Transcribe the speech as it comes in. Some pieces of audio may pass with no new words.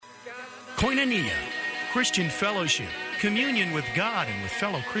Koinonia, Christian fellowship, communion with God and with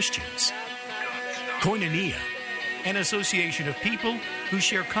fellow Christians. Koinonia, an association of people who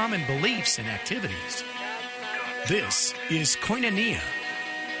share common beliefs and activities. This is Koinonia.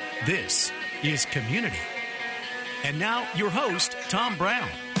 This is community. And now, your host, Tom Brown.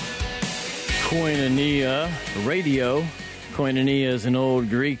 Koinonia radio. Koinonia is an old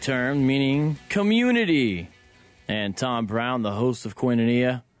Greek term meaning community. And Tom Brown, the host of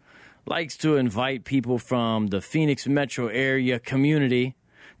Koinonia, likes to invite people from the Phoenix metro area community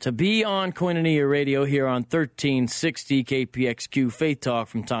to be on Koinonia radio here on 1360 KPXQ Faith Talk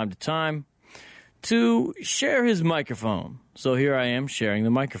from time to time to share his microphone. So here I am sharing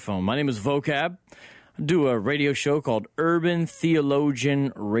the microphone. My name is Vocab. I do a radio show called Urban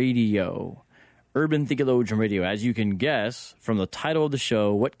Theologian Radio. Urban Theologian Radio. As you can guess from the title of the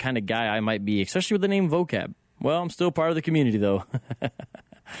show, what kind of guy I might be, especially with the name Vocab. Well, I'm still part of the community, though.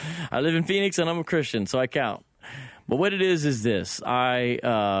 I live in Phoenix, and I'm a Christian, so I count. But what it is this. I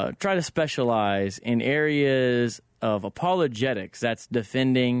try to specialize in areas of apologetics. That's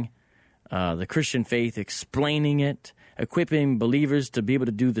defending the Christian faith, explaining it, equipping believers to be able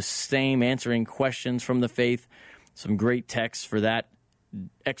to do the same, answering questions from the faith. Some great texts for that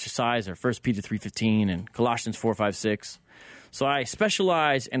exercise are 1 Peter 3:15 and Colossians 4:5-6. So I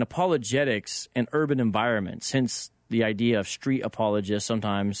specialize in apologetics in urban environments, hence the idea of street apologists.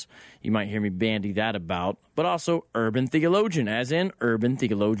 Sometimes you might hear me bandy that about, but also urban theologian, as in Urban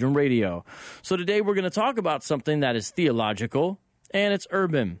Theologian Radio. So today we're going to talk about something that is theological and it's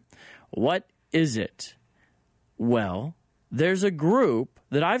urban. What is it? Well, there's a group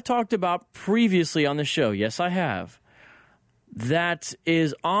that I've talked about previously on the show. Yes, I have. That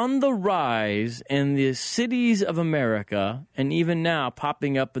is on the rise in the cities of America and even now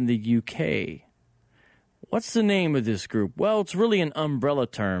popping up in the UK. What's the name of this group? Well, it's really an umbrella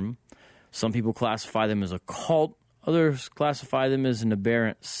term. Some people classify them as a cult. Others classify them as an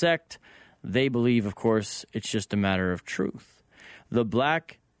aberrant sect. They believe, of course, it's just a matter of truth. The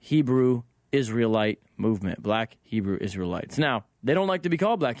Black Hebrew Israelite movement. Black Hebrew Israelites. Now, they don't like to be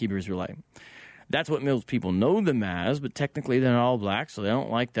called Black Hebrew Israelite. That's what most people know them as, but technically they're not all black, so they don't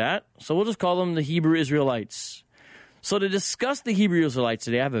like that. So we'll just call them the Hebrew Israelites. So to discuss the Hebrew Israelites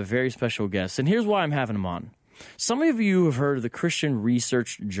today, I have a very special guest, and here's why I'm having him on. Some of you have heard of the Christian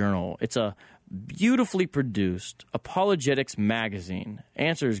Research Journal. It's a beautifully produced apologetics magazine.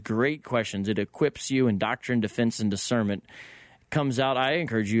 Answers great questions. It equips you in doctrine, defense, and discernment. Comes out. I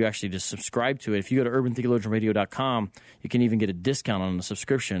encourage you actually to subscribe to it. If you go to urbantheologianradio.com, you can even get a discount on the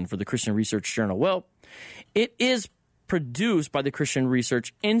subscription for the Christian Research Journal. Well, it is produced by the Christian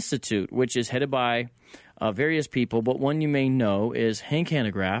Research Institute, which is headed by various people, but one you may know is Hank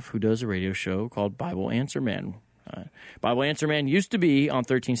Hanegraaff, who does a radio show called Bible Answer Man. Bible Answer Man used to be on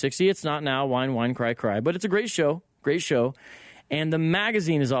 1360. It's not now. Whine, whine, cry, cry. But it's a great show. Great show. And the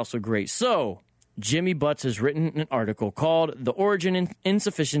magazine is also great. So Jimmy Butts has written an article called The Origin and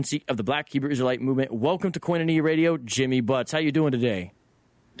Insufficiency of the Black Hebrew Israelite Movement. Welcome to Koinonia Radio, Jimmy Butts. How you doing today?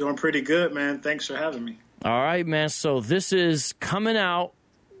 Doing pretty good, man. Thanks for having me. All right, man. So this is coming out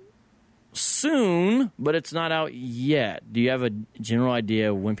soon, but it's not out yet. Do you have a general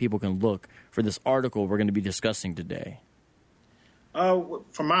idea when people can look for this article we're going to be discussing today?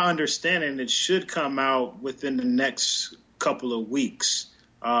 From my understanding, it should come out within the next couple of weeks.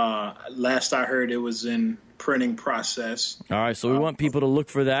 Last I heard, it was in printing process. All right, so we want people to look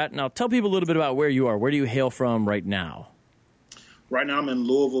for that. Now, tell people a little bit about where you are. Where do you hail from right now? Right now, I'm in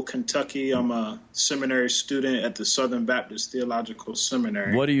Louisville, Kentucky. I'm a seminary student at the Southern Baptist Theological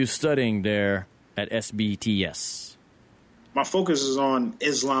Seminary. What are you studying there at SBTS? My focus is on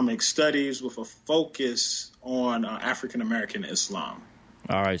Islamic studies with a focus on African-American Islam.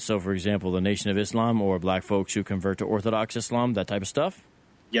 All right, so for example, the Nation of Islam or black folks who convert to Orthodox Islam, that type of stuff?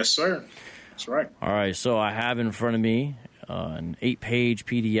 Yes, sir. That's right. All right, so I have in front of me an 8-page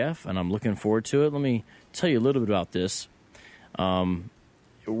PDF, and I'm looking forward to it. Let me tell you a little bit about this.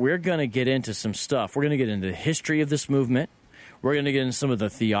 We're going to get into some stuff. We're going to get into the history of this movement. We're going to get into some of the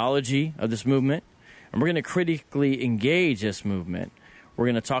theology of this movement. And we're going to critically engage this movement. We're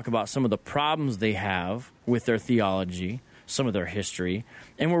going to talk about some of the problems they have with their theology, some of their history.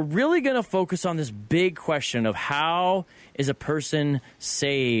 And we're really going to focus on this big question of how is a person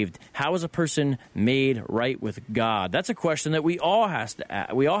saved? How is a person made right with God? That's a question that we all have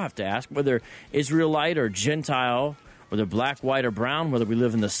to ask, whether Israelite or Gentile, whether black, white, or brown, whether we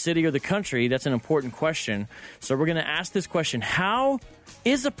live in the city or the country. That's an important question. So we're going to ask this question: how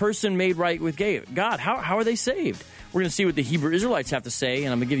is a person made right with God? How are they saved? We're going to see what the Hebrew Israelites have to say,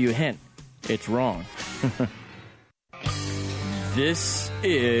 and I'm going to give you a hint. It's wrong. This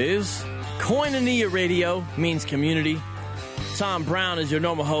is Koinonia Radio means community. Tom Brown is your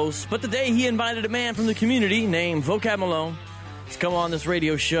normal host, but today he invited a man from the community named Vocab Malone to come on this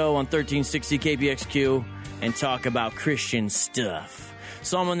radio show on 1360 KPXQ and talk about Christian stuff.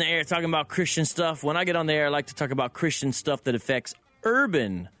 So I'm on the air talking about Christian stuff. When I get on the air, I like to talk about Christian stuff that affects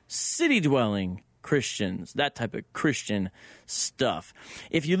urban, city-dwelling Christians, that type of Christian stuff.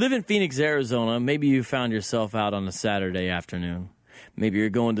 If you live in Phoenix, Arizona, maybe you found yourself out on a Saturday afternoon. Maybe you're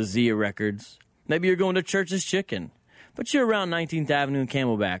going to Zia Records. Maybe you're going to Church's Chicken. But you're around 19th Avenue and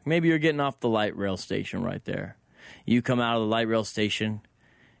Camelback. Maybe you're getting off the light rail station right there. You come out of the light rail station.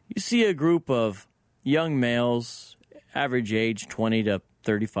 You see a group of young males, average age 20 to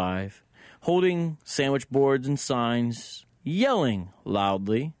 35, holding sandwich boards and signs, yelling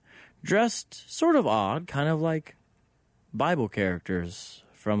loudly, dressed sort of odd, kind of like Bible characters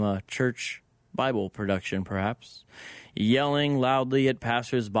from a church Bible production, perhaps, yelling loudly at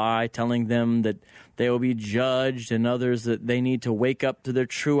passersby, telling them that they will be judged and others that they need to wake up to their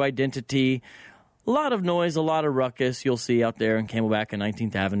true identity. A lot of noise, a lot of ruckus you'll see out there in Camelback and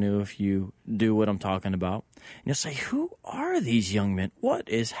 19th Avenue if you do what I'm talking about. And you'll say, who are these young men? What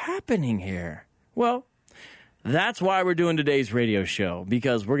is happening here? Well, that's why we're doing today's radio show,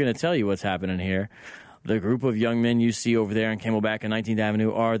 because we're going to tell you what's happening here. The group of young men you see over there in Camelback and 19th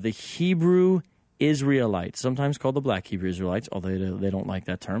Avenue are the Hebrew Israelites, sometimes called the Black Hebrew Israelites, although they don't like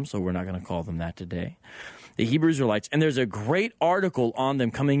that term, so we're not going to call them that today. The Hebrew Israelites, and there's a great article on them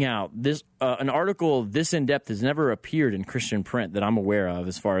coming out. An article this in-depth has never appeared in Christian print that I'm aware of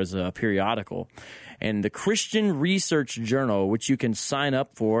as far as a periodical. And the Christian Research Journal, which you can sign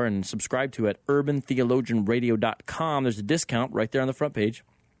up for and subscribe to at urbantheologianradio.com. There's a discount right there on the front page.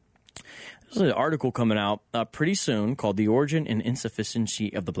 There's an article coming out pretty soon called The Origin and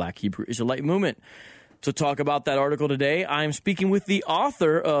Insufficiency of the Black Hebrew Israelite Movement. To talk about that article today, I'm speaking with the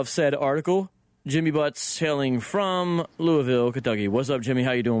author of said article, Jimmy Butts, hailing from Louisville, Kentucky. What's up, Jimmy?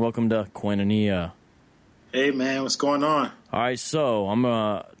 How you doing? Welcome to Koinonia. Hey, man. What's going on? All right, so I'm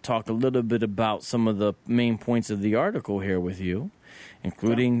going to talk a little bit about some of the main points of the article here with you,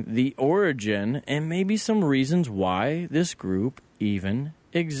 including the origin and maybe some reasons why this group even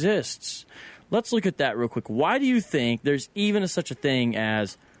exists. Let's look at that real quick. Why do you think there's even such a thing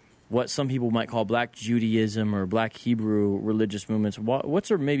as what some people might call Black Judaism or Black Hebrew religious movements?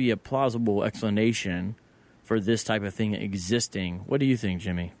 What's maybe a plausible explanation for this type of thing existing? What do you think,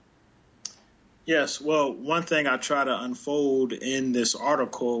 Jimmy? Yes, well, one thing I try to unfold in this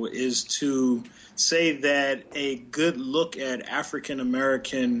article is to say that a good look at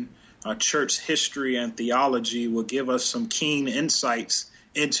African-American church history and theology will give us some keen insights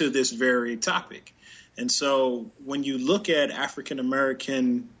into this very topic. And so when you look at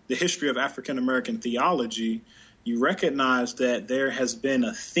the history of African-American theology, you recognize that there has been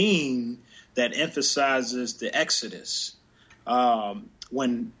a theme that emphasizes the Exodus.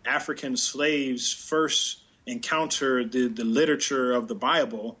 When African slaves first encountered the literature of the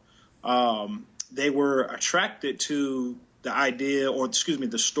Bible, they were attracted to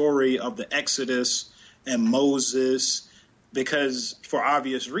the story of the Exodus and Moses, because for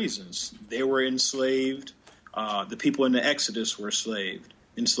obvious reasons. They were enslaved. The people in the Exodus were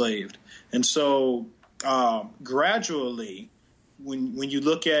enslaved. And so gradually, when you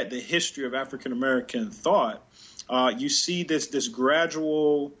look at the history of African-American thought, you see this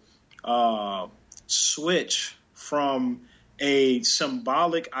gradual switch from a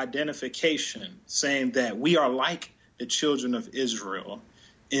symbolic identification saying that we are like the children of Israel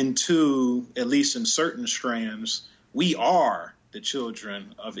into, at least in certain strands, we are the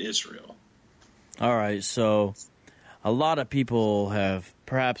children of Israel. All right, so a lot of people have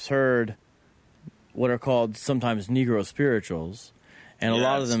perhaps heard what are called sometimes Negro spirituals, and a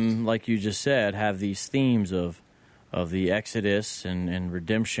lot of them, like you just said, have these themes of the Exodus and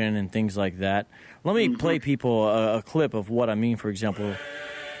redemption and things like that. Let me play people a clip of what I mean. For example,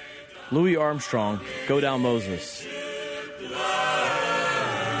 Louis Armstrong, Go Down Moses.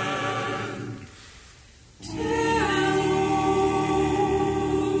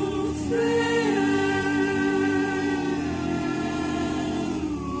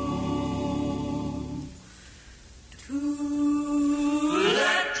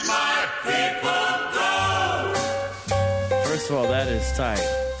 First of all, that is tight.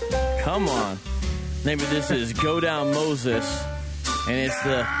 Come on. Name of this is Go Down Moses, and it's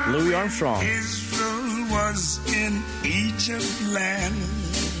the Louis Armstrong. Israel was in Egypt land.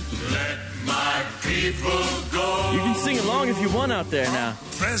 Let my people go. You can sing along if you want out there now.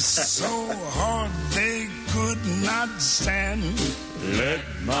 Press so hard they could not stand. Let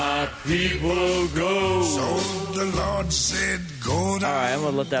my people go. So the Lord said, go All down. right, I'm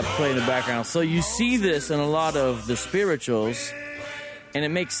going to let that play in the background. So you see this in a lot of the spirituals, and it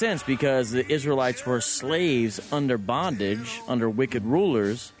makes sense because the Israelites were slaves under bondage, under wicked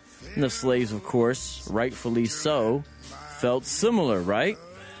rulers, and the slaves, of course, rightfully so, felt similar, right?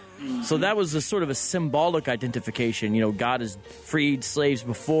 So that was a sort of a symbolic identification. You know, God has freed slaves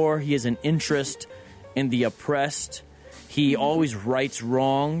before. He has an interest in the oppressed. He always rights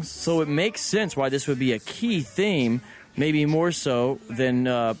wrongs. So it makes sense why this would be a key theme, maybe more so than,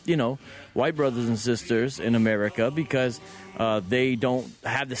 white brothers and sisters in America, because they don't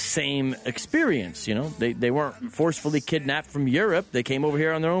have the same experience. You know, they weren't forcefully kidnapped from Europe. They came over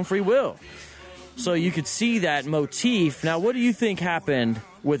here on their own free will. So you could see that motif. Now, what do you think happened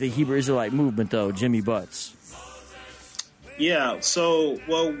with the Hebrew Israelite movement, though, Jimmy Butts? Yeah, so,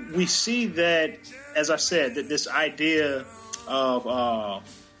 well, we see that, as I said, that this idea of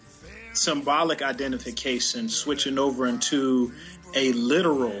symbolic identification switching over into a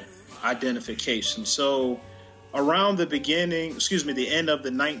literal identification. So around the end of the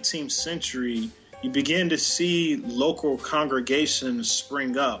 19th century, you begin to see local congregations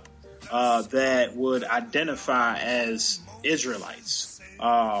spring up that would identify as Israelites.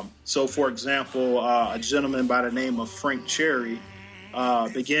 So, for example, a gentleman by the name of Frank Cherry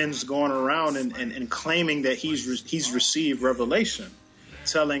begins going around and claiming that he's received revelation,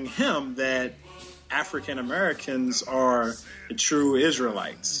 telling him that African Americans are the true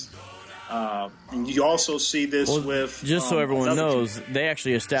Israelites. And you also see this with... Just so everyone knows, they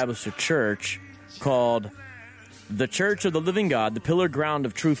actually established a church called the Church of the Living God, the Pillar Ground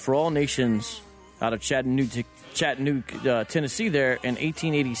of Truth for All Nations, out of Chattanooga, Tennessee there in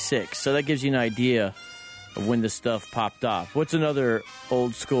 1886. So that gives you an idea of when this stuff popped off. What's another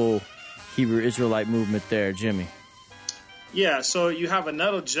old school Hebrew Israelite movement there, Jimmy? Yeah, so you have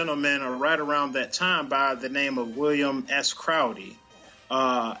another gentleman right around that time by the name of William S. Crowdy.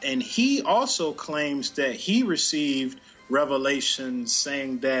 And he also claims that he received revelation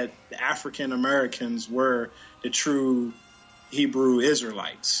saying that the African Americans were the true Hebrew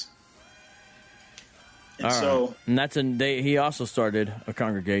Israelites. And he also started a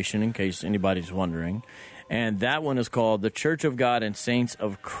congregation, in case anybody's wondering, and that one is called the Church of God and Saints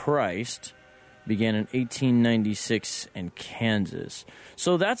of Christ. Began in 1896 in Kansas.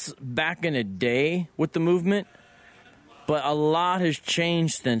 So that's back in the day with the movement, but a lot has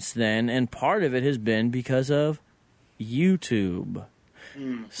changed since then, and part of it has been because of YouTube.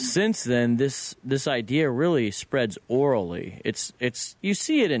 Since then, this idea really spreads orally. It's you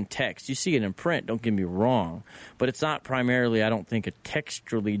see it in text, you see it in print, don't get me wrong, but it's not primarily, I don't think, a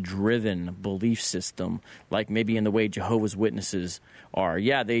textually driven belief system like maybe in the way Jehovah's Witnesses are.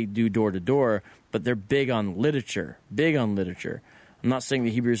 Yeah, they do door to door, but they're big on literature. I'm not saying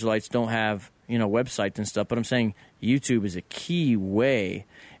the Hebrew Israelites don't have, websites and stuff, but I'm saying YouTube is a key way.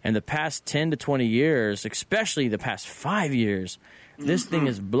 And the past 10 to 20 years, especially the past 5 years, this thing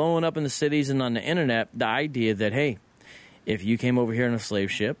is blowing up in the cities and on the internet, the idea that, hey, if you came over here in a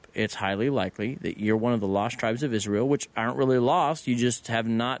slave ship, it's highly likely that you're one of the lost tribes of Israel, which aren't really lost. You just have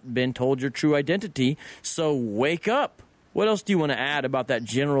not been told your true identity. So wake up. What else do you want to add about that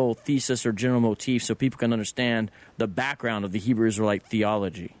general thesis or general motif so people can understand the background of the Hebrew Israelite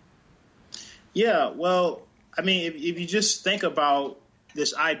theology? Yeah, well, I mean, if you just think about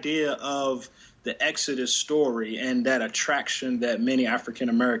this idea of the Exodus story and that attraction that many African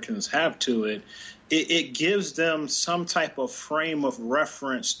Americans have to it, it gives them some type of frame of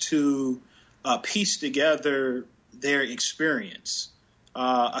reference to piece together their experience,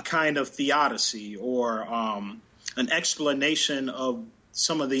 a kind of theodicy or an explanation of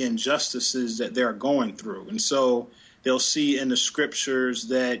some of the injustices that they're going through. And so they'll see in the scriptures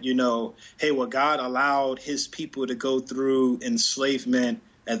that, hey, well, God allowed his people to go through enslavement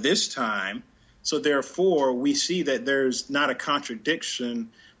at this time. So therefore, we see that there's not a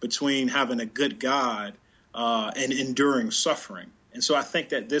contradiction between having a good God and enduring suffering. And so I think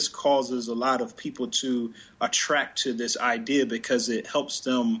that this causes a lot of people to attract to this idea because it helps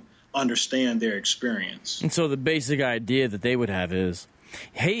them understand their experience. And so the basic idea that they would have is,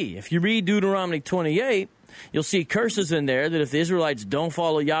 hey, if you read Deuteronomy 28, you'll see curses in there that if the Israelites don't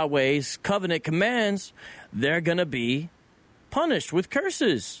follow Yahweh's covenant commands, they're going to be punished with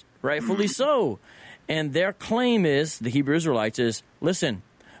curses, rightfully so. And their claim is, the Hebrew Israelites is, listen,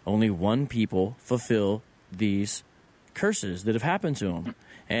 only one people fulfill these curses that have happened to them.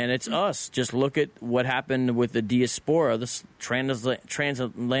 And it's us. Just look at what happened with the diaspora, the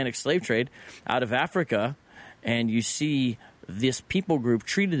transatlantic slave trade out of Africa, and you see this people group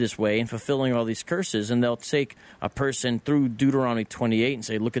treated this way and fulfilling all these curses, and they'll take a person through Deuteronomy 28 and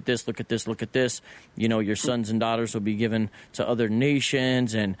say, look at this, look at this, look at this. You know, your sons and daughters will be given to other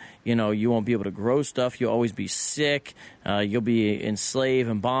nations, and, you know, you won't be able to grow stuff. You'll always be sick. You'll be enslaved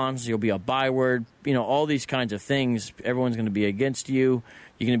in bonds. You'll be a byword. You know, all these kinds of things. Everyone's going to be against you.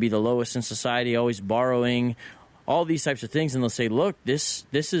 You're going to be the lowest in society, always borrowing, all these types of things, and they'll say, look, this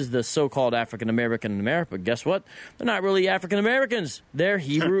is the so-called African-American in America. But guess what? They're not really African-Americans. They're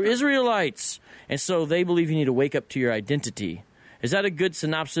Hebrew Israelites. And so they believe you need to wake up to your identity. Is that a good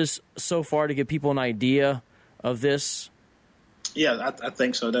synopsis so far to give people an idea of this? Yeah, I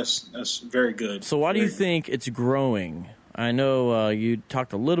think so. That's very good. So why do you think it's growing? I know you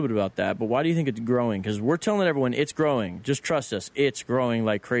talked a little bit about that, but why do you think it's growing? Because we're telling everyone it's growing. Just trust us. It's growing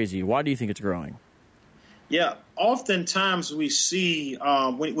like crazy. Why do you think it's growing? Yeah, oftentimes we see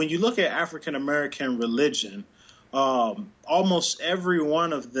when you look at African-American religion, almost every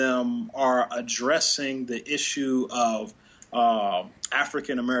one of them are addressing the issue of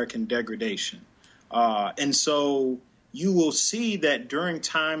African-American degradation. And so you will see that during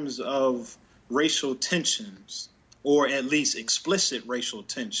times of racial tensions, or at least explicit racial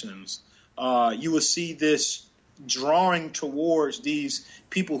tensions, you will see this drawing towards these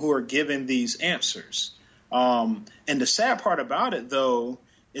people who are given these answers. And the sad part about it, though,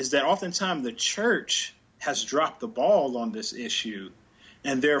 is that oftentimes the church has dropped the ball on this issue,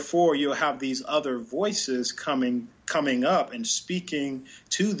 and therefore you'll have these other voices coming up and speaking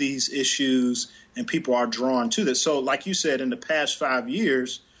to these issues, and people are drawn to this. So like you said, in the past 5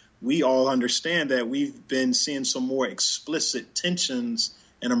 years, we all understand that we've been seeing some more explicit tensions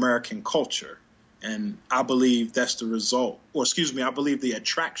in American culture. And I believe that's the result, I believe the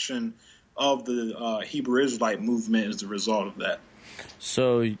attraction of the Hebrew Israelite movement is the result of that.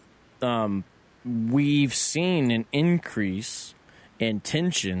 So we've seen an increase in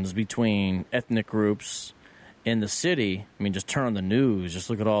tensions between ethnic groups in the city. I mean, just turn on the news, just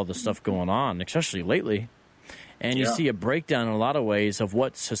look at all the stuff going on, especially lately. And you see a breakdown in a lot of ways of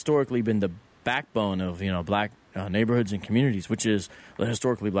what's historically been the backbone of, you know, black neighborhoods and communities, which is the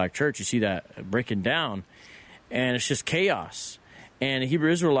historically black church. You see that breaking down, and it's just chaos. And the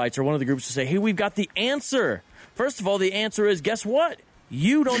Hebrew Israelites are one of the groups to say, hey, we've got the answer. First of all, the answer is, guess what?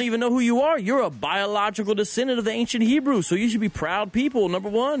 You don't even know who you are. You're a biological descendant of the ancient Hebrews, so you should be proud people, number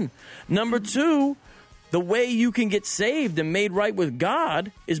one. Number two, the way you can get saved and made right with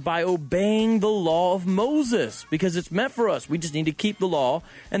God is by obeying the law of Moses, because it's meant for us. We just need to keep the law,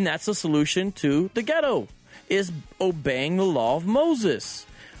 and that's the solution to the ghetto, is obeying the law of Moses.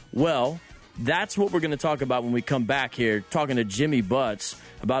 Well, that's what we're going to talk about when we come back here, talking to Jimmy Butts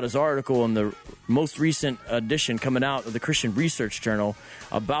about his article in the most recent edition coming out of the Christian Research Journal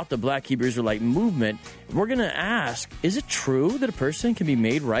about the Black Hebrew Israelite movement. We're going to ask, is it true that a person can be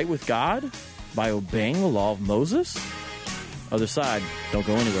made right with God by obeying the law of Moses? Other side, don't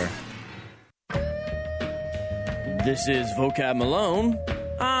go anywhere. This is Vocab Malone.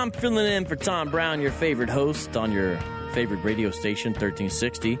 I'm filling in for Tom Brown, your favorite host on your favorite radio station,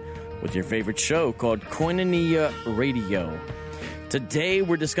 1360. With your favorite show called Koinonia Radio. Today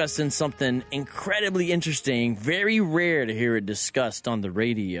we're discussing something incredibly interesting, very rare to hear it discussed on the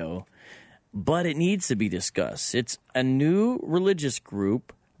radio, but it needs to be discussed. It's a new religious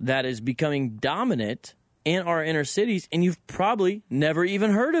group that is becoming dominant in our inner cities, and you've probably never even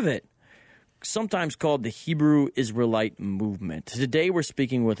heard of it. Sometimes called the Hebrew Israelite movement. Today we're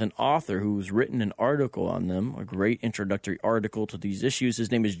speaking with an author who's written an article on them, a great introductory article to these issues.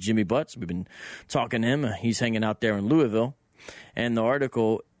 His name is Jimmy Butts. We've been talking to him. He's hanging out there in Louisville. And the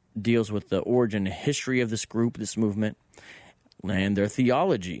article deals with the origin and history of this group, this movement, and their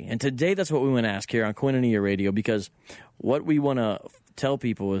theology. And today that's what we want to ask here on Koinonia Radio, because what we want to tell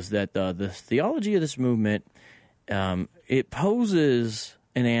people is that the theology of this movement, it poses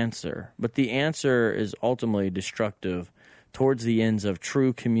an answer, but the answer is ultimately destructive towards the ends of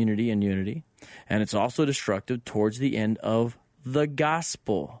true community and unity, and it's also destructive towards the end of the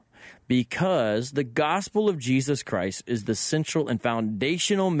gospel, because the gospel of Jesus Christ is the central and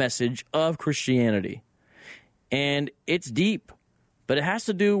foundational message of Christianity, and it's deep, but it has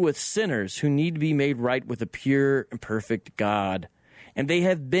to do with sinners who need to be made right with a pure and perfect God, and they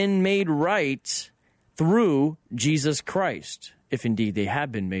have been made right through Jesus Christ, if indeed they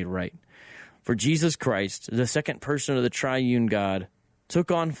have been made right. For Jesus Christ, the second person of the triune God, took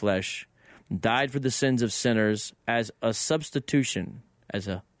on flesh, died for the sins of sinners as a substitution, as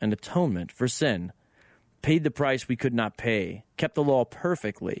an atonement for sin, paid the price we could not pay, kept the law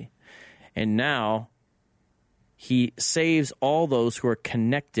perfectly, and now he saves all those who are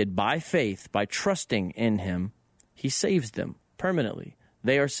connected by faith, by trusting in him. He saves them. permanently.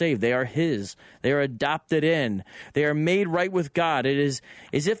 They are saved. They are his. They are adopted in. They are made right with God. It is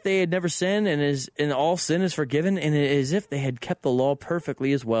as if they had never sinned, and all sin is forgiven, and it is as if they had kept the law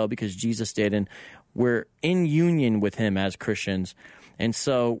perfectly as well, because Jesus did, and we're in union with him as Christians. And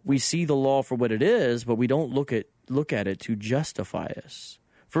so we see the law for what it is, but we don't look at it to justify us.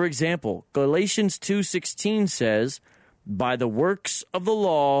 For example, Galatians 2:16 says, "By the works of the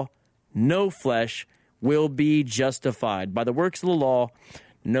law, no flesh will be justified." By the works of the law,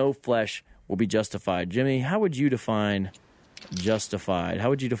 no flesh will be justified. Jimmy, how would you define justified? How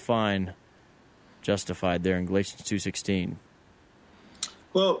would you define justified there in Galatians 2:16?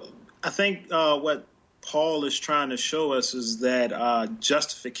 Well, I think what Paul is trying to show us is that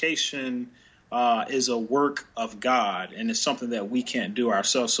justification is a work of God, and it's something that we can't do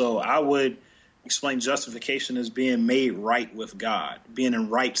ourselves. So I would explain justification as being made right with God, being in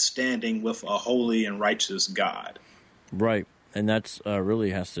right standing with a holy and righteous God. Right, and that's really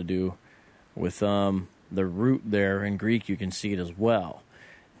has to do with the root there in Greek. You can see it as well.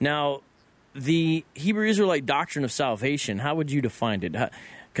 Now, the Hebrew Israelite doctrine of salvation, how would you define it?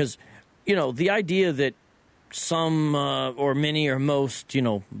 Because, the idea that some or many or most,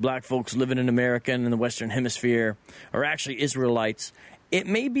 black folks living in America and in the Western Hemisphere are actually Israelites, it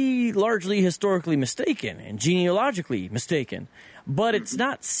may be largely historically mistaken and genealogically mistaken, but it's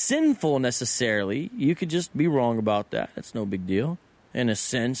not sinful necessarily. You could just be wrong about that. It's no big deal. In a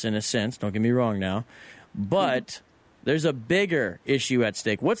sense, don't get me wrong now. But there's a bigger issue at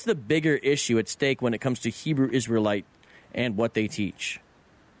stake. What's the bigger issue at stake when it comes to Hebrew Israelite and what they teach?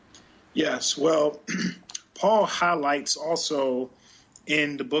 Yes, well, Paul highlights also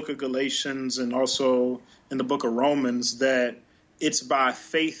in the book of Galatians and also in the book of Romans that it's by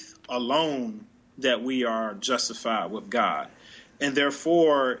faith alone that we are justified with God. And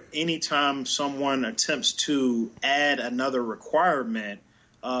therefore, anytime someone attempts to add another requirement,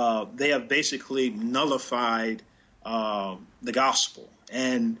 they have basically nullified the gospel.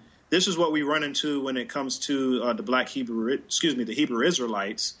 And this is what we run into when it comes to the Hebrew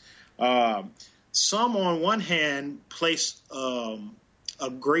Israelites. Some, on one hand, place a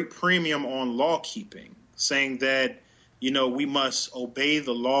great premium on law keeping, saying that we must obey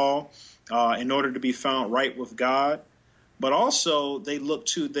the law in order to be found right with God. But also they look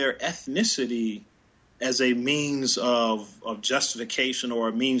to their ethnicity as a means of justification or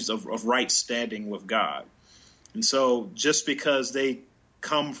a means of right standing with God. And so just because they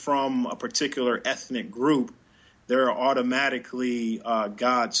come from a particular ethnic group, they're automatically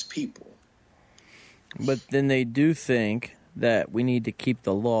God's people. But then they do think that we need to keep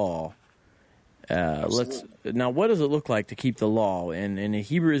the law. Now, what does it look like to keep the law? And in a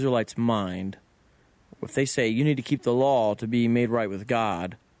Hebrew Israelite's mind, if they say you need to keep the law to be made right with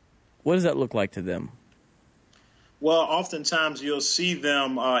God, what does that look like to them? Well, oftentimes you'll see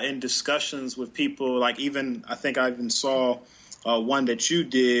them in discussions with people, like I think I even saw one that you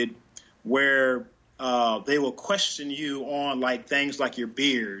did where they will question you on things like your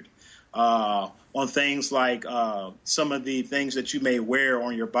beard, on things like some of the things that you may wear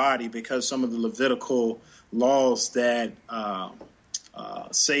on your body, because some of the Levitical laws that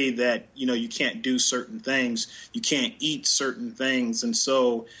say that, you can't do certain things, you can't eat certain things. And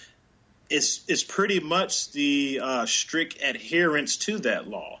so it's pretty much the strict adherence to that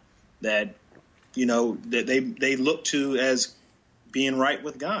law that, that they look to as being right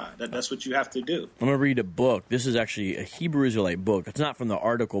with God. That's what you have to do. I'm going to read a book. This is actually a Hebrew Israelite book. It's not from the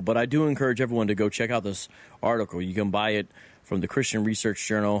article, but I do encourage everyone to go check out this article. You can buy it from the Christian Research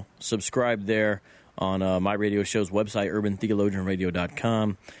Journal. Subscribe there on my radio show's website,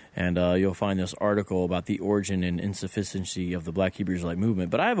 urbantheologianradio.com, and you'll find this article about the origin and insufficiency of the Black Hebrew Israelite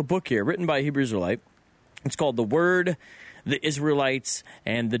movement. But I have a book here written by a Hebrew Israelite. It's called The Word, the Israelites,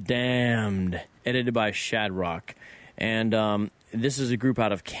 and the Damned, edited by Shadrach. And this is a group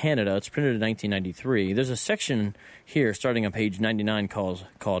out of Canada. It's printed in 1993. There's a section here starting on page 99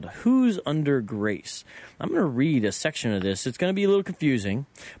 called Who's Under Grace? I'm going to read a section of this. It's going to be a little confusing,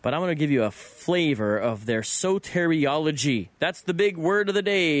 but I'm going to give you a flavor of their soteriology. That's the big word of the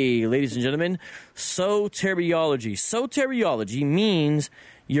day, ladies and gentlemen. Soteriology. Soteriology means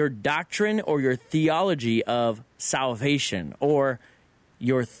your doctrine or your theology of salvation, or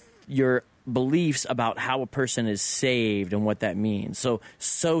your beliefs about how a person is saved and what that means. So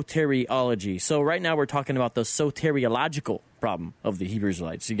soteriology. So right now we're talking about the soteriological problem of the Hebrew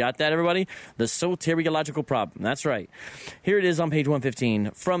Israelites. You got that, everybody? The soteriological problem. That's right. Here it is on page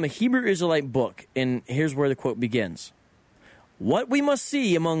 115 from a Hebrew Israelite book, and here's where the quote begins. What we must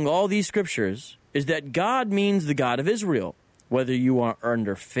see among all these scriptures is that God means the God of Israel, whether you are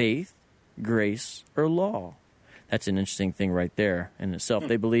under faith, grace, or law. That's an interesting thing right there in itself.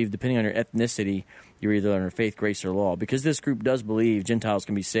 They believe, depending on your ethnicity, you're either under faith, grace, or law. Because this group does believe Gentiles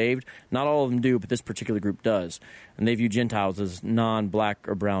can be saved. Not all of them do, but this particular group does. And they view Gentiles as non-black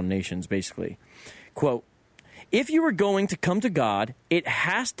or brown nations, basically. Quote, if you are going to come to God, it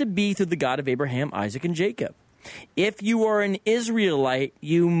has to be through the God of Abraham, Isaac, and Jacob. If you are an Israelite,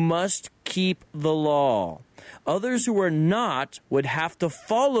 you must keep the law. Others who are not would have to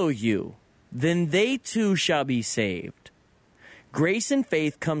follow you. Then they too shall be saved. Grace and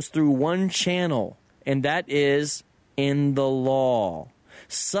faith comes through one channel, and that is in the law.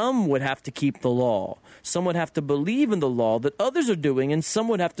 Some would have to keep the law. Some would have to believe in the law that others are doing, and some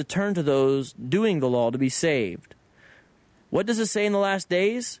would have to turn to those doing the law to be saved. What does it say in the last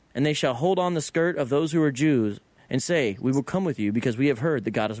days? And they shall hold on the skirt of those who are Jews and say, we will come with you because we have heard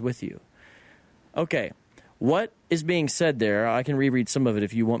that God is with you. Okay. What is being said there, I can reread some of it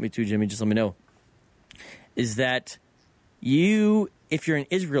if you want me to, Jimmy, just let me know, is that if you're an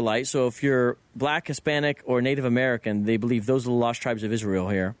Israelite, so if you're black, Hispanic, or Native American, they believe those are the lost tribes of Israel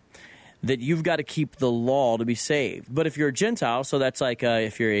here, that you've got to keep the law to be saved. But if you're a Gentile, so that's like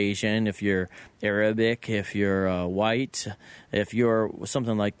if you're Asian, if you're Arabic, if you're white, if you're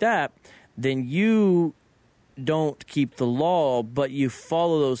something like that, then you don't keep the law, but you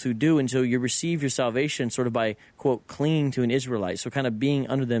follow those who do, and so you receive your salvation sort of by, quote, clinging to an Israelite, so kind of being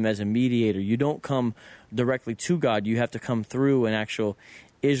under them as a mediator. You don't come directly to God. You have to come through an actual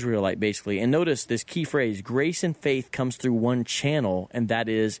Israelite, basically. And notice this key phrase, grace and faith comes through one channel, and that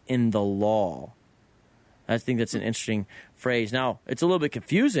is in the law. I think that's an interesting phrase. Now, it's a little bit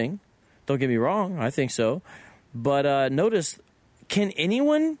confusing. Don't get me wrong. I think so. But notice, can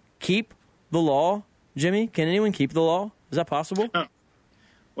anyone keep the law? Jimmy, can anyone keep the law? Is that possible? Well,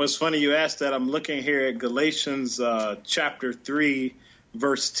 it's funny you asked that. I'm looking here at Galatians chapter 3,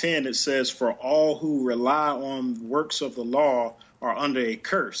 verse 10. It says, for all who rely on works of the law are under a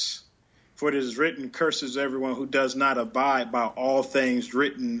curse. For it is written, curses everyone who does not abide by all things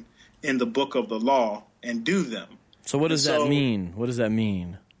written in the book of the law and do them. So what does that mean? What does that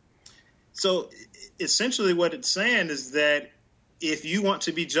mean? So essentially what it's saying is that if you want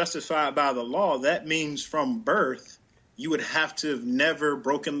to be justified by the law, that means from birth, you would have to have never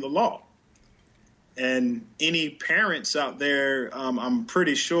broken the law. And any parents out there, I'm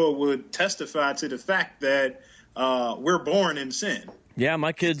pretty sure, would testify to the fact that we're born in sin. Yeah,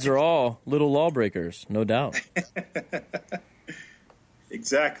 my kids are all little lawbreakers, no doubt.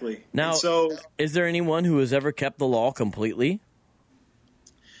 Exactly. Now, so, is there anyone who has ever kept the law completely?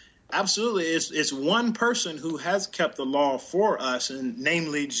 Absolutely. It's one person who has kept the law for us, and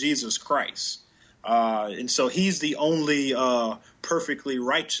namely Jesus Christ. And so he's the only perfectly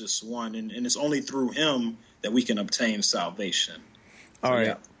righteous one, and it's only through him that we can obtain salvation. All right.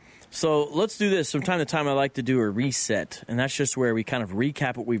 Yeah. So let's do this. From time to time, I like to do a reset, and that's just where we kind of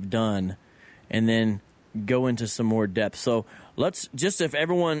recap what we've done and then go into some more depth. So let's just, if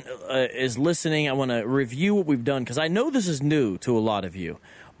everyone is listening, I want to review what we've done, because I know this is new to a lot of you.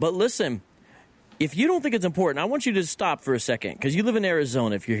 But listen, if you don't think it's important, I want you to stop for a second, because you live in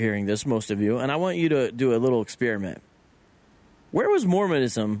Arizona, if you're hearing this, most of you, and I want you to do a little experiment. Where was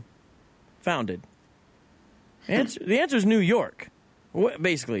Mormonism founded? The answer is New York,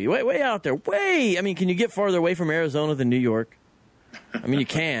 basically. Way out there. I mean, can you get farther away from Arizona than New York? I mean, you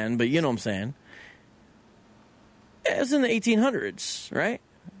can, but you know what I'm saying. It was in the 1800s, right?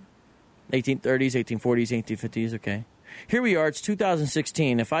 1830s, 1840s, 1850s, okay. Here we are, it's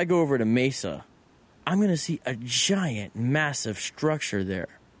 2016. If I go over to Mesa, I'm going to see a giant, massive structure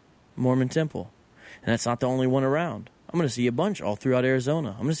there. Mormon temple. And that's not the only one around. I'm going to see a bunch all throughout Arizona.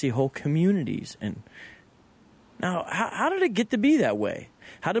 I'm going to see whole communities. And now, how did it get to be that way?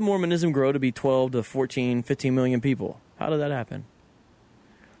 How did Mormonism grow to be 12 to 14, 15 million people? How did that happen?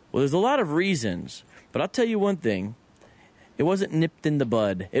 Well, there's a lot of reasons. But I'll tell you one thing. It wasn't nipped in the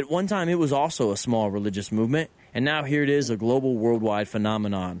bud. At one time, it was also a small religious movement. And now here it is, a global, worldwide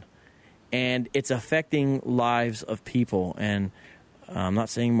phenomenon. And it's affecting lives of people. And I'm not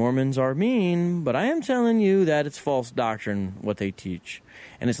saying Mormons are mean, but I am telling you that it's false doctrine, what they teach.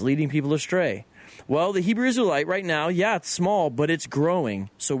 And it's leading people astray. Well, the Hebrew Israelite right now, yeah, it's small, but it's growing.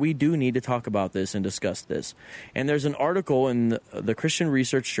 So we do need to talk about this and discuss this. And there's an article in the Christian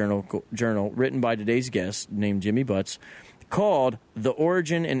Research Journal written by today's guest named Jimmy Butts called The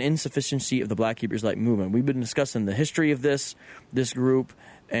Origin and Insufficiency of the Black Hebrew Israelite Movement. We've been discussing the history of this group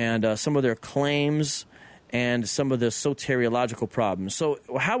and some of their claims and some of the soteriological problems. So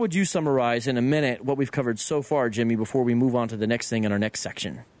how would you summarize in a minute what we've covered so far, Jimmy, before we move on to the next thing in our next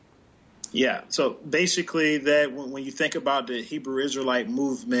section? Yeah. So basically, that when you think about the Hebrew Israelite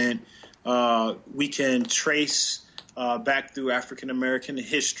movement, we can trace back through African American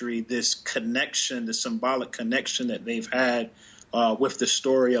history this connection, the symbolic connection that they've had with the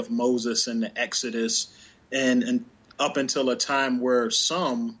story of Moses and the Exodus, and up until a time where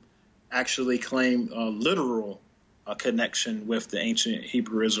some actually claim literal connection with the ancient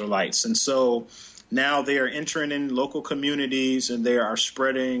Hebrew Israelites. And so now they are entering in local communities and they are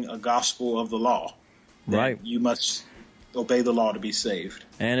spreading a gospel of the law. Right. You must obey the law to be saved.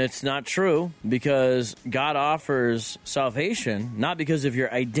 And it's not true, because God offers salvation not because of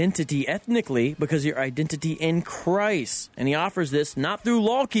your identity ethnically, because of your identity in Christ. And he offers this not through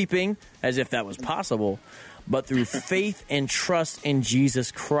law keeping, as if that was possible, but through faith and trust in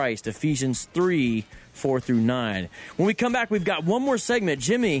Jesus Christ. Ephesians 3:4-9. When we come back, we've got one more segment.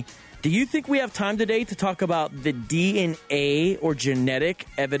 Jimmy, do you think we have time today to talk about the DNA or genetic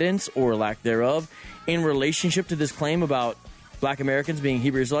evidence or lack thereof in relationship to this claim about black Americans being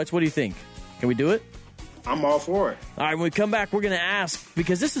Hebrew Israelites? What do you think? Can we do it? I'm all for it. All right, when we come back, we're going to ask,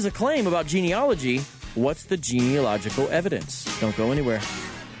 because this is a claim about genealogy, what's the genealogical evidence? Don't go anywhere.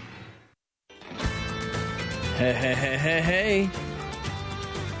 Hey.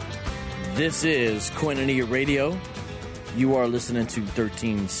 This is Koinonia Radio. You are listening to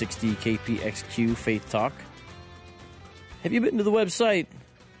 1360 KPXQ Faith Talk. Have you been to the website?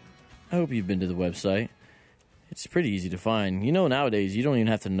 I hope you've been to the website. It's pretty easy to find. You know, nowadays, you don't even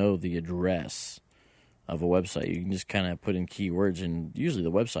have to know the address of a website. You can just kind of put in keywords, and usually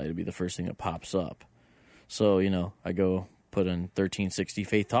the website will be the first thing that pops up. So, I go put in 1360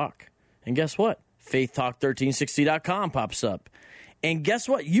 Faith Talk. And guess what? FaithTalk1360.com pops up. And guess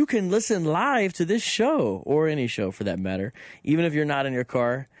what? You can listen live to this show, or any show for that matter, even if you're not in your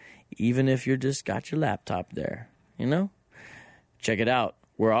car, even if you're just got your laptop there, Check it out.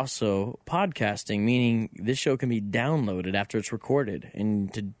 We're also podcasting, meaning this show can be downloaded after it's recorded.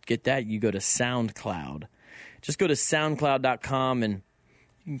 And to get that, you go to SoundCloud. Just go to SoundCloud.com and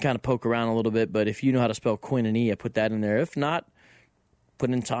you can kind of poke around a little bit. But if you know how to spell Koinonia, put that in there. If not,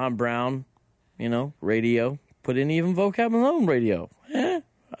 put in Tom Brown, radio. Put in even Vocab Malone radio. At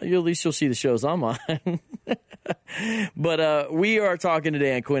least you'll see the shows I'm on. But we are talking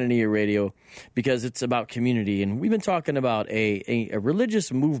today on Koinonia Radio because it's about community. And we've been talking about a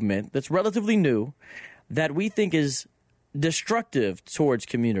religious movement that's relatively new that we think is destructive towards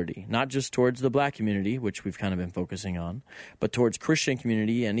community. Not just towards the black community, which we've kind of been focusing on, but towards Christian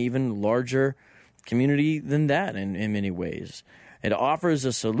community and even larger community than that in many ways. It offers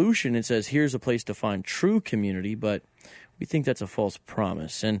a solution. It says, here's a place to find true community, but we think that's a false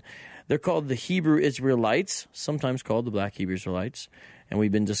promise. And they're called the Hebrew Israelites, sometimes called the Black Hebrew Israelites. And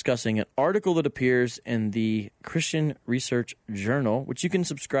we've been discussing an article that appears in the Christian Research Journal, which you can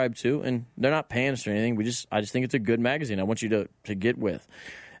subscribe to. And they're not paying us or anything. I just think it's a good magazine. I want you to get with.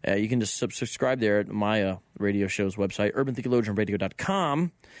 You can just subscribe there at my radio show's website,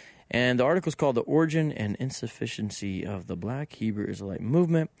 urbantheologianradio.com. And the article is called The Origin and Insufficiency of the Black Hebrew Israelite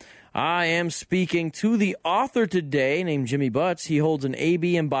Movement. I am speaking to the author today named Jimmy Butts. He holds an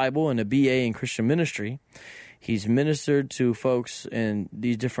AB in Bible and a BA in Christian ministry. He's ministered to folks in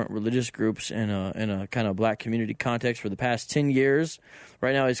these different religious groups in a kind of black community context for the past 10 years.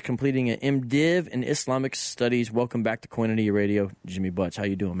 Right now he's completing an MDiv in Islamic Studies. Welcome back to Koinonia Radio, Jimmy Butts. How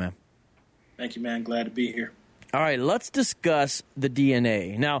you doing, man? Thank you, man. Glad to be here. All right, let's discuss the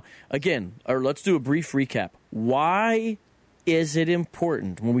DNA. Now, again, let's do a brief recap. Why is it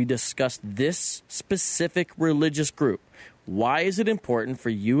important when we discuss this specific religious group? Why is it important for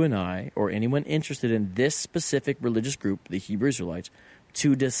you and I, or anyone interested in this specific religious group, the Hebrew Israelites,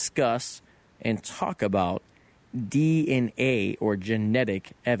 to discuss and talk about DNA or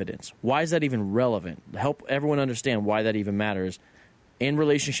genetic evidence? Why is that even relevant? Help everyone understand why that even matters in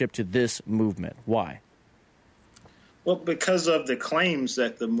relationship to this movement. Why? Well, because of the claims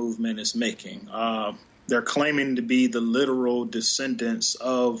that the movement is making. They're claiming to be the literal descendants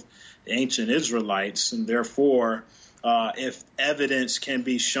of the ancient Israelites, and therefore, if evidence can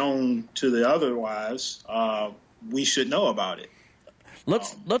be shown to the otherwise, we should know about it.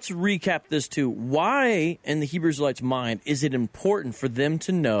 Let's recap this too. Why, in the Hebrew Israelites' mind, is it important for them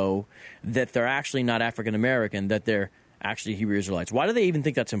to know that they're actually not African American, that they're actually Hebrew Israelites? Why do they even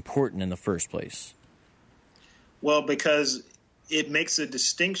think that's important in the first place? Well, because it makes a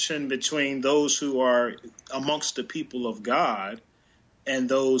distinction between those who are amongst the people of God and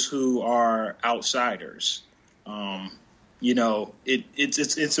those who are outsiders.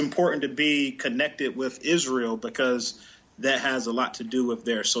 It's important to be connected with Israel because that has a lot to do with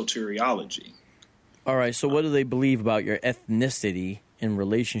their soteriology. All right. So what do they believe about your ethnicity in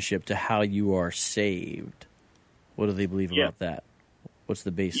relationship to how you are saved? What do they believe about that? What's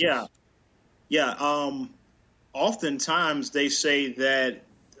the basis? Yeah. Oftentimes they say that,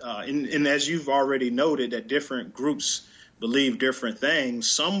 and as you've already noted, that different groups believe different things.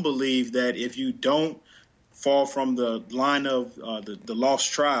 Some believe that if you don't fall from the line of the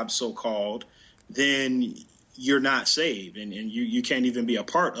lost tribes, so-called, then you're not saved, and you can't even be a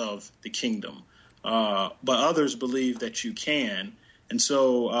part of the kingdom. But others believe that you can. And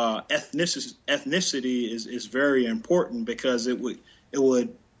so ethnicity is very important, because it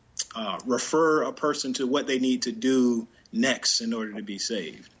would refer a person to what they need to do next in order to be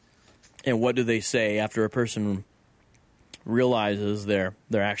saved. And what do they say after a person realizes they're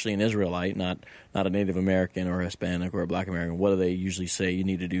actually an Israelite, not a Native American or a Hispanic or a Black American? What do they usually say you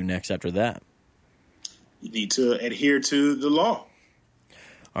need to do next after that? You need to adhere to the law.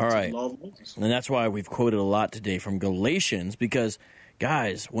 All right. The law of Moses. And that's why we've quoted a lot today from Galatians, because,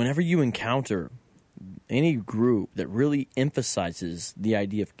 guys, whenever you encounter any group that really emphasizes the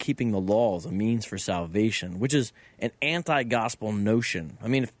idea of keeping the law as a means for salvation, which is an anti-gospel notion. I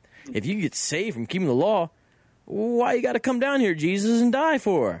mean, if you get saved from keeping the law, why you got to come down here, Jesus, and die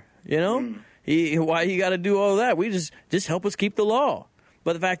for? You know? Why you got to do all that? We just help us keep the law.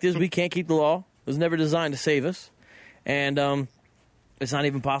 But the fact is, we can't keep the law. It was never designed to save us. And it's not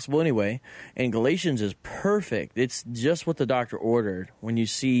even possible anyway. And Galatians is perfect. It's just what the doctor ordered when you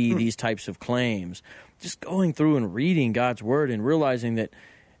see these types of claims. Just going through and reading God's word and realizing that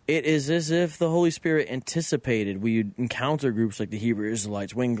it is as if the Holy Spirit anticipated we would encounter groups like the Hebrew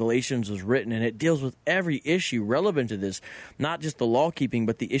Israelites when Galatians was written, and it deals with every issue relevant to this, not just the law-keeping,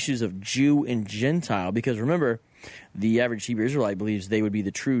 but the issues of Jew and Gentile. Because remember, the average Hebrew Israelite believes they would be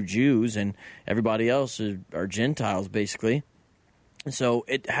the true Jews, and everybody else are Gentiles, basically. And so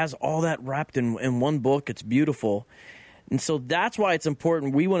it has all that wrapped in one book. It's beautiful. And so that's why it's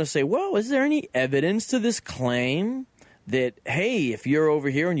important. We want to say, well, is there any evidence to this claim that, hey, if you're over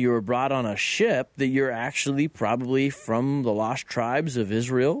here and you were brought on a ship, that you're actually probably from the lost tribes of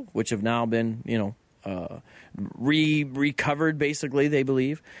Israel, which have now been, recovered, basically, they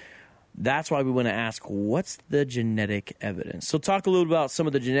believe. That's why we want to ask, what's the genetic evidence? So talk a little about some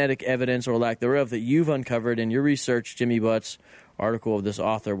of the genetic evidence or lack thereof that you've uncovered in your research, Jimmy Butts, article of this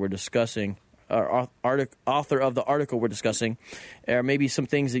author we're discussing, or author of the article we're discussing, or maybe some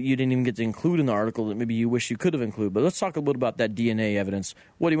things that you didn't even get to include in the article that maybe you wish you could have included. But let's talk a little about that DNA evidence.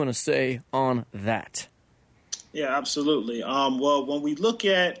 What do you want to say on that? Yeah, absolutely. Well, when we look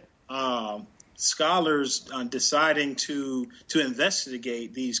at scholars deciding to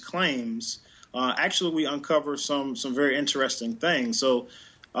investigate these claims, actually we uncover some very interesting things. So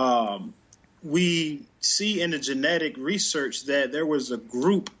we see in the genetic research that there was a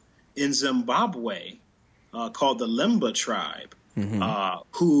group in Zimbabwe called the Limba tribe,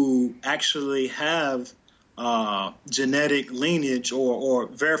 who actually have genetic lineage or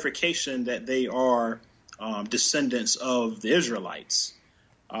verification that they are descendants of the Israelites.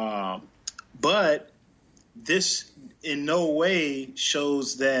 But this in no way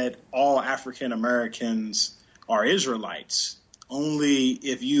shows that all African Americans are Israelites. Only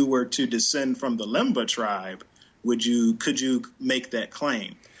if you were to descend from the Limba tribe could you make that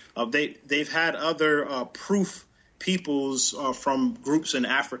claim. They've had other proof peoples from groups in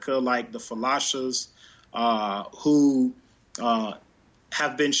Africa, like the Falashas, who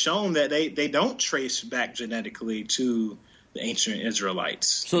have been shown that they don't trace back genetically to the ancient Israelites.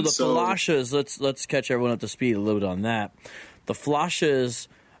 So Falashas, let's catch everyone up to speed a little bit on that. The Falashas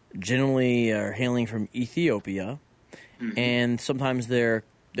generally are hailing from Ethiopia, and sometimes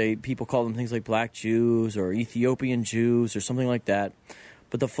people call them things like Black Jews or Ethiopian Jews or something like that.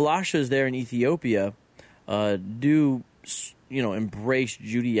 But the Falashas there in Ethiopia do, embrace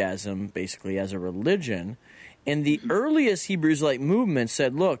Judaism basically as a religion. And the earliest Hebrew Israelite movement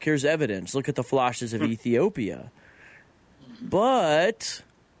said, look, here's evidence. Look at the Falashas of Ethiopia. But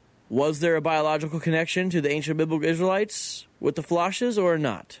was there a biological connection to the ancient biblical Israelites with the Falashas or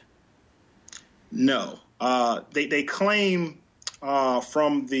not? No. They claim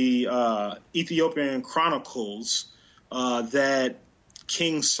from the Ethiopian Chronicles that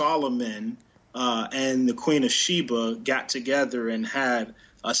King Solomon and the Queen of Sheba got together and had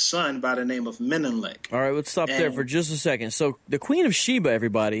a son by the name of Menelik. All right, let's stop there for just a second. So the Queen of Sheba,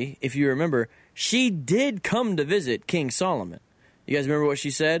 everybody, if you remember, she did come to visit King Solomon. You guys remember what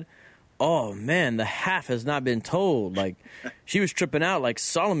she said? Oh, man, the half has not been told. Like, she was tripping out like,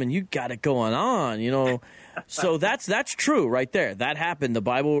 Solomon, you got it going on, So that's true right there. That happened. The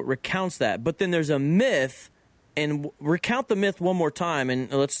Bible recounts that. But then there's a myth And recount the myth one more time, and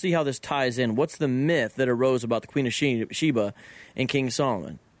let's see how this ties in. What's the myth that arose about the Queen of Sheba and King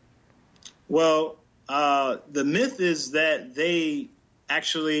Solomon? Well, the myth is that they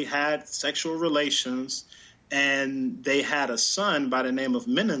actually had sexual relations, and they had a son by the name of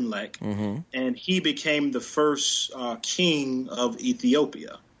Menelik, and he became the first king of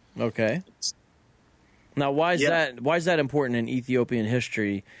Ethiopia. Okay. Now, why is that important in Ethiopian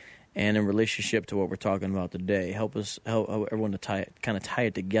history and in relationship to what we're talking about today? Help everyone to kind of tie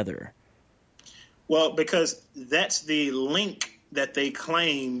it together. Well, because that's the link that they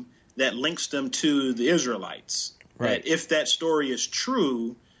claim that links them to the Israelites. Right. That if that story is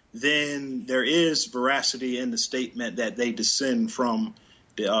true, then there is veracity in the statement that they descend from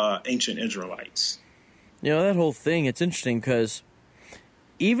the ancient Israelites. You know, that whole thing, it's interesting because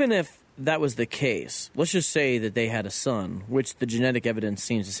even if that was the case, let's just say that they had a son, which the genetic evidence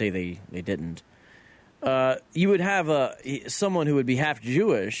seems to say they didn't. You would have someone who would be half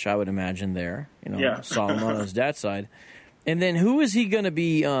Jewish, I would imagine, there. Solomon on his dad's side. And then who is he going to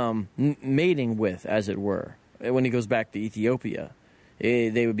be mating with, as it were, when he goes back to Ethiopia?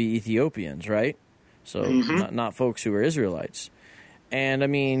 They would be Ethiopians, right? So not folks who are Israelites. And, I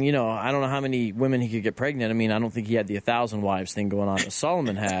mean, I don't know how many women he could get pregnant. I mean, I don't think he had the 1,000 wives thing going on that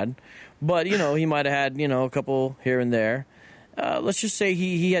Solomon had. But, he might have had, a couple here and there. Let's just say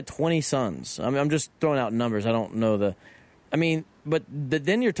he had 20 sons. I mean, I'm just throwing out numbers. I don't know but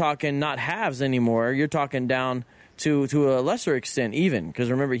then you're talking not halves anymore. You're talking down to a lesser extent even. Because,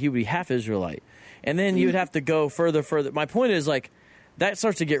 remember, he would be half Israelite. And then you would have to go further. My point is, that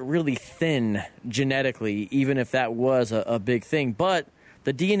starts to get really thin genetically, even if that was a big thing. But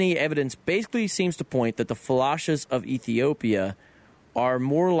the DNA evidence basically seems to point that the Falashas of Ethiopia are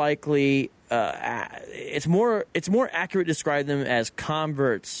more likely, it's more accurate to describe them as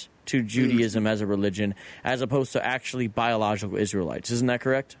converts to Judaism as a religion, as opposed to actually biological Israelites. Isn't that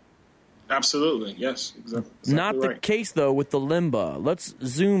correct? Absolutely, yes. Exactly Not the case, though, with the Limba. Let's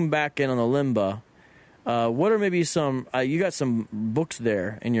zoom back in on the Limba. What are maybe some, you got some books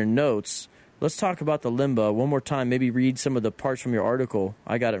there in your notes. Let's talk about the Limba one more time. Maybe read some of the parts from your article.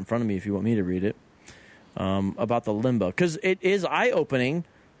 I got it in front of me if you want me to read it, about the Limba. Because it is eye-opening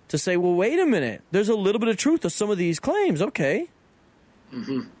to say, well, wait a minute. There's a little bit of truth to some of these claims. Okay.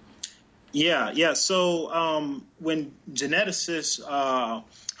 Mm-hmm. Yeah. So when geneticists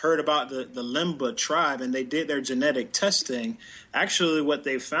heard about the Limba tribe and they did their genetic testing, actually what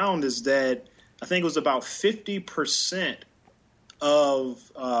they found is that I think it was about 50%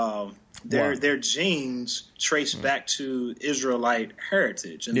 of their genes traced back to Israelite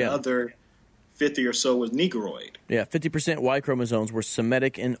heritage, and the other 50 or so was Negroid. Yeah, 50% Y chromosomes were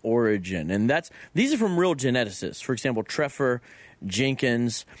Semitic in origin, and these are from real geneticists. For example, Treffer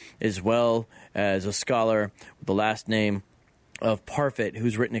Jenkins, as well as a scholar with the last name of Parfit,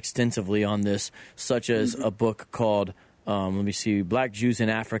 who's written extensively on this, such as a book called Black Jews in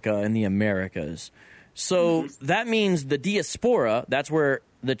Africa and the Americas. So that means the diaspora, that's where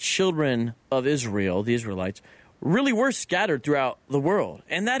the children of Israel, the Israelites, really were scattered throughout the world.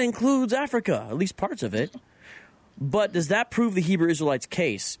 And that includes Africa, at least parts of it. But does that prove the Hebrew Israelites'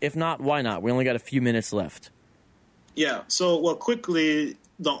 case? If not, why not? We only got a few minutes left. Yeah. So, quickly,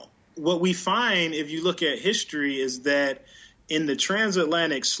 what we find, if you look at history, is that in the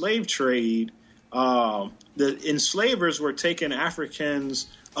transatlantic slave trade, the enslavers were taking Africans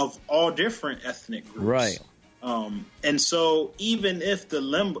of all different ethnic groups. Right. And so even though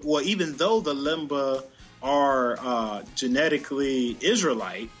the Limba are genetically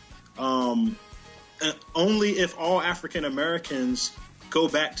Israelite, only if all African Americans go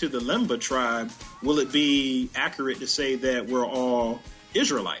back to the Limba tribe will it be accurate to say that we're all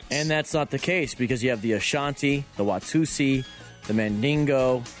Israelites. And that's not the case, because you have the Ashanti, the Watusi, the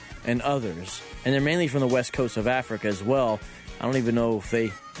Mandingo, and others. And they're mainly from the west coast of Africa as well. I don't even know if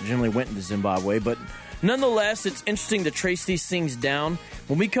they generally went into Zimbabwe, but nonetheless, it's interesting to trace these things down.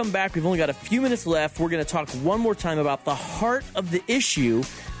 When we come back, we've only got a few minutes left. We're going to talk one more time about the heart of the issue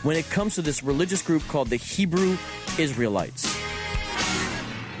when it comes to this religious group called the Hebrew Israelites.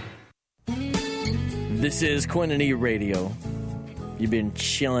 This is Koinonia Radio. You've been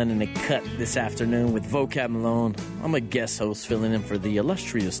chilling in the cut this afternoon with Vocab Malone. I'm a guest host filling in for the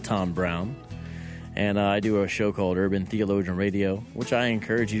illustrious Tom Brown. And I do a show called Urban Theologian Radio, which I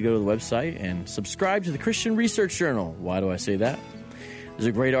encourage you to go to the website and subscribe to the Christian Research Journal. Why do I say that? There's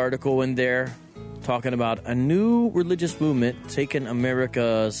a great article in there talking about a new religious movement taking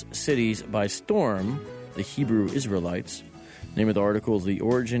America's cities by storm, the Hebrew Israelites. Name of the article is The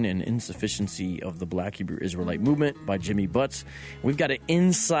Origin and Insufficiency of the Black Hebrew Israelite Movement by Jimmy Butts. We've got an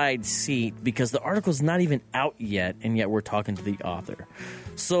inside seat because the article's not even out yet, and yet we're talking to the author.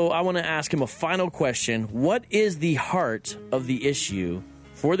 So I want to ask him a final question. What is the heart of the issue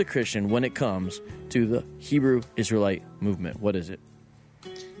for the Christian when it comes to the Hebrew Israelite movement? What is it?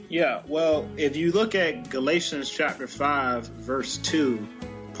 Yeah, well, if you look at Galatians chapter 5, verse 2,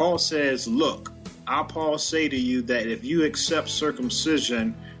 Paul says, look, I, Paul, say to you that if you accept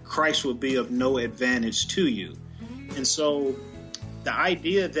circumcision, Christ will be of no advantage to you. And so the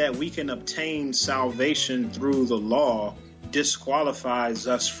idea that we can obtain salvation through the law disqualifies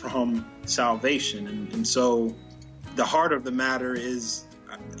us from salvation. And so the heart of the matter is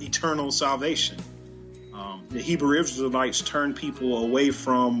eternal salvation. The Hebrew Israelites turn people away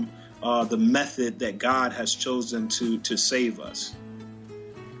from the method that God has chosen to save us.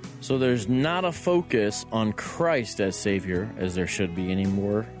 So there's not a focus on Christ as Savior, as there should be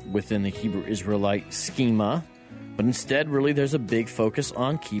anymore within the Hebrew Israelite schema, but instead, really, there's a big focus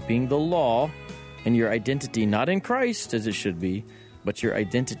on keeping the law and your identity, not in Christ, as it should be, but your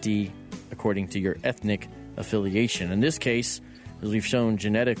identity according to your ethnic affiliation. In this case, as we've shown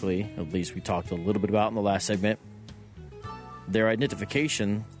genetically, at least we talked a little bit about in the last segment, their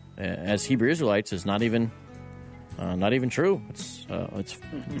identification as Hebrew Israelites is not even true. It's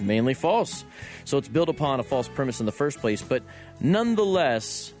mainly false. So it's built upon a false premise in the first place. But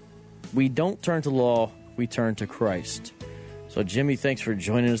nonetheless, we don't turn to law, we turn to Christ. So Jimmy, thanks for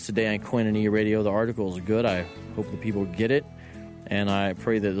joining us today on Koinonia Radio. The article is good. I hope the people get it. And I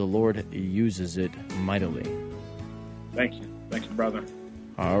pray that the Lord uses it mightily. Thank you. Thank you, brother.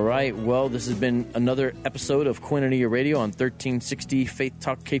 All right. Well, this has been another episode of Koinonia Radio on 1360 Faith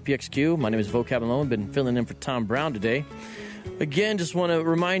Talk KPXQ. My name is Vocab Malone. Been filling in for Tom Brown today. Again, just want to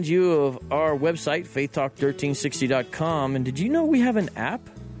remind you of our website, faithtalk1360.com. And did you know we have an app?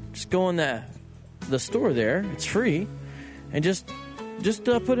 Just go in the store there. It's free. And just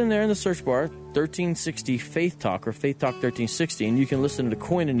put in there in the search bar, 1360 Faith Talk or Faith Talk 1360, and you can listen to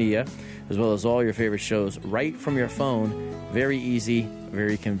Koinonia as well as all your favorite shows right from your phone. Very easy,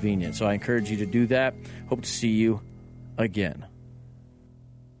 very convenient. So I encourage you to do that. Hope to see you again.